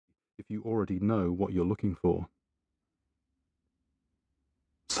if you already know what you're looking for.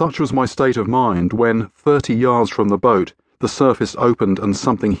 Such was my state of mind when, 30 yards from the boat, the surface opened and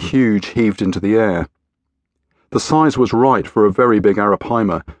something huge heaved into the air. The size was right for a very big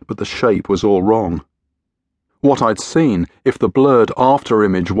arapaima, but the shape was all wrong. What I'd seen, if the blurred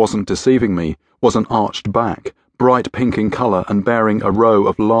after-image wasn't deceiving me, was an arched back, bright pink in colour and bearing a row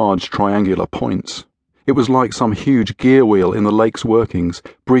of large triangular points. It was like some huge gear wheel in the lake's workings,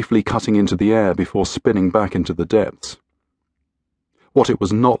 briefly cutting into the air before spinning back into the depths. What it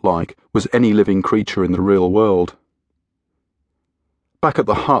was not like was any living creature in the real world. Back at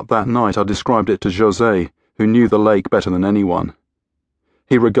the hut that night I described it to José, who knew the lake better than anyone.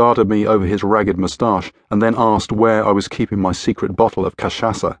 He regarded me over his ragged moustache and then asked where I was keeping my secret bottle of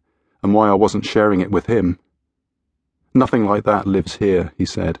cachaça and why I wasn't sharing it with him. "Nothing like that lives here," he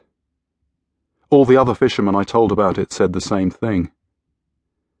said. All the other fishermen I told about it said the same thing.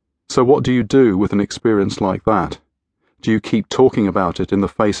 So what do you do with an experience like that? Do you keep talking about it in the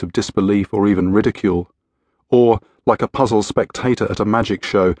face of disbelief or even ridicule? Or, like a puzzled spectator at a magic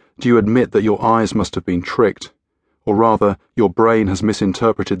show, do you admit that your eyes must have been tricked? Or rather, your brain has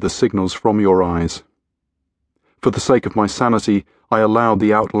misinterpreted the signals from your eyes? For the sake of my sanity, I allowed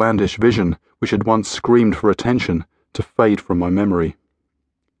the outlandish vision, which had once screamed for attention, to fade from my memory.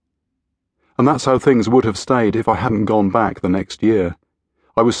 And that's how things would have stayed if I hadn't gone back the next year.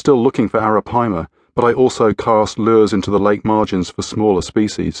 I was still looking for arapaima, but I also cast lures into the lake margins for smaller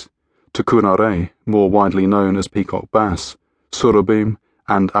species, tucunaré, more widely known as peacock bass, surubim,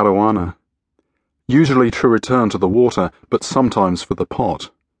 and arowana. Usually to return to the water, but sometimes for the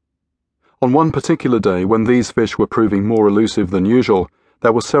pot. On one particular day, when these fish were proving more elusive than usual,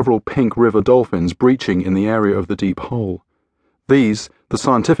 there were several pink river dolphins breaching in the area of the deep hole. These, the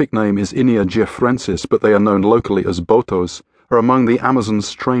scientific name is Inia geoffrensis, but they are known locally as botos, are among the Amazon's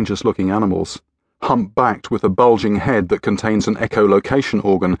strangest-looking animals. Hump-backed with a bulging head that contains an echolocation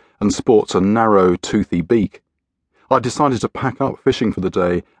organ and sports a narrow, toothy beak. I decided to pack up fishing for the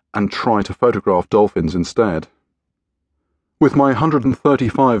day and try to photograph dolphins instead. With my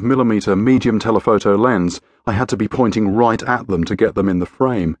 135mm medium telephoto lens, I had to be pointing right at them to get them in the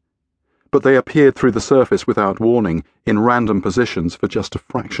frame. But they appeared through the surface without warning, in random positions for just a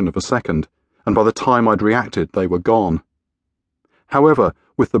fraction of a second, and by the time I'd reacted, they were gone. However,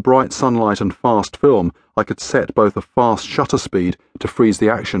 with the bright sunlight and fast film, I could set both a fast shutter speed to freeze the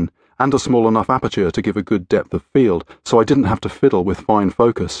action and a small enough aperture to give a good depth of field, so I didn't have to fiddle with fine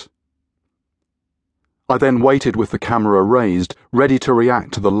focus. I then waited with the camera raised, ready to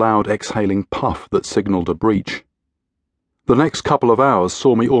react to the loud exhaling puff that signalled a breach. The next couple of hours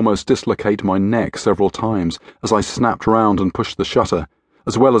saw me almost dislocate my neck several times as I snapped round and pushed the shutter,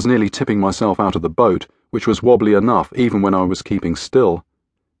 as well as nearly tipping myself out of the boat, which was wobbly enough even when I was keeping still.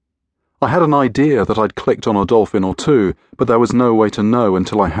 I had an idea that I'd clicked on a dolphin or two, but there was no way to know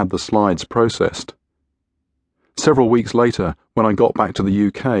until I had the slides processed. Several weeks later, when I got back to the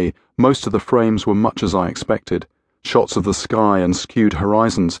UK, most of the frames were much as I expected, shots of the sky and skewed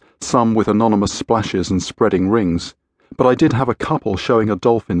horizons, some with anonymous splashes and spreading rings, but I did have a couple showing a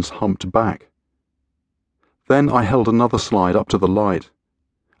dolphin's humped back. Then I held another slide up to the light,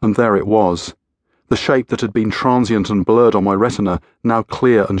 and there it was, the shape that had been transient and blurred on my retina, now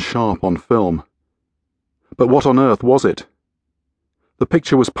clear and sharp on film. But what on earth was it? The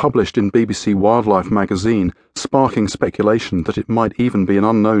picture was published in BBC Wildlife magazine, sparking speculation that it might even be an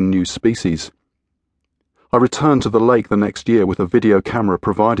unknown new species. I returned to the lake the next year with a video camera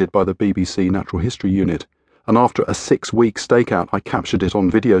provided by the BBC Natural History Unit, and after a 6-week stakeout I captured it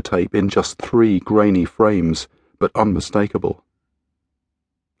on videotape in just 3 grainy frames, but unmistakable.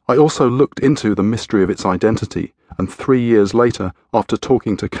 I also looked into the mystery of its identity, and 3 years later, after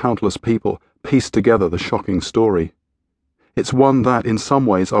talking to countless people, pieced together the shocking story. It's one that, in some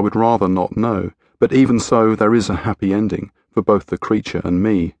ways, I would rather not know, but even so, there is a happy ending for both the creature and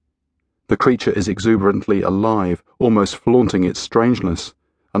me. The creature is exuberantly alive, almost flaunting its strangeness,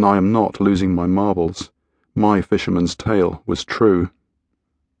 and I am not losing my marbles. My fisherman's tale was true.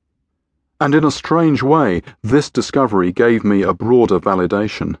 And in a strange way, this discovery gave me a broader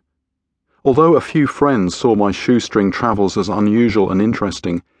validation. Although a few friends saw my shoestring travels as unusual and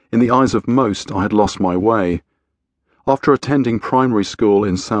interesting, in the eyes of most I had lost my way. After attending primary school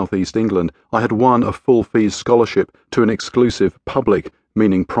in southeast England, I had won a full-fees scholarship to an exclusive public,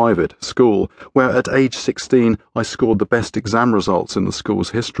 meaning private, school, where at age 16 I scored the best exam results in the school's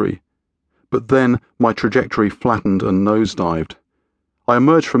history. But then my trajectory flattened and nosedived. I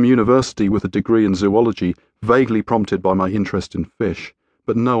emerged from university with a degree in zoology, vaguely prompted by my interest in fish,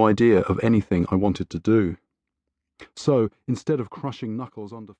 but no idea of anything I wanted to do. So, instead of crushing knuckles under